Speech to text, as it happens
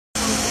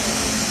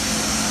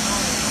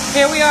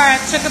Here we are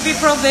at Chicopee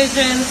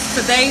Provisions.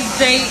 Today's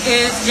date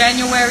is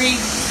January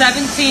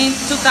 17th,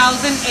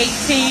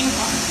 2018.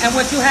 And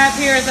what you have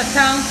here is a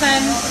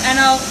Townsend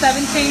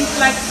NL17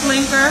 Flex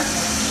Slinker.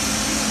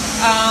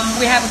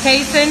 We have a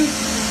casing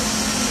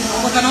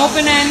with an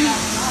open end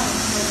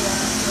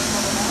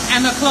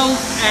and a closed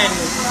end.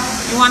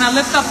 You want to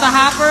lift up the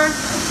hopper.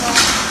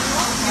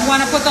 You want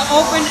to put the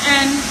open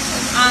end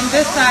on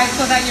this side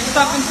so that your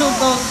stuffing tube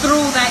goes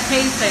through that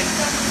casing.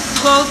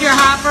 Close your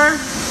hopper.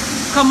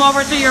 Come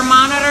over to your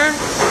monitor.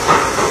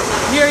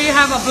 Here you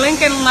have a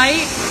blinking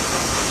light.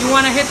 You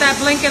want to hit that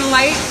blinking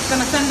light. It's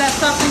going to send that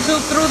stuffing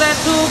tube through that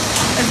tube.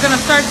 It's going to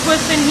start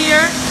twisting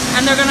here,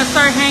 and they're going to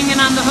start hanging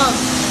on the hook,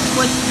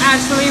 which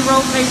actually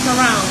rotates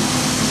around.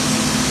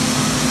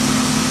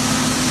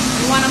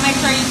 You want to make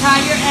sure you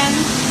tie your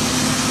ends.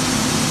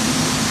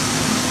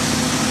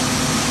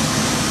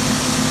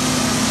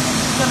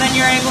 So then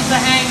you're able to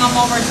hang them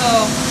over to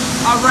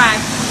a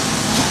rack,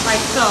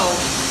 like so.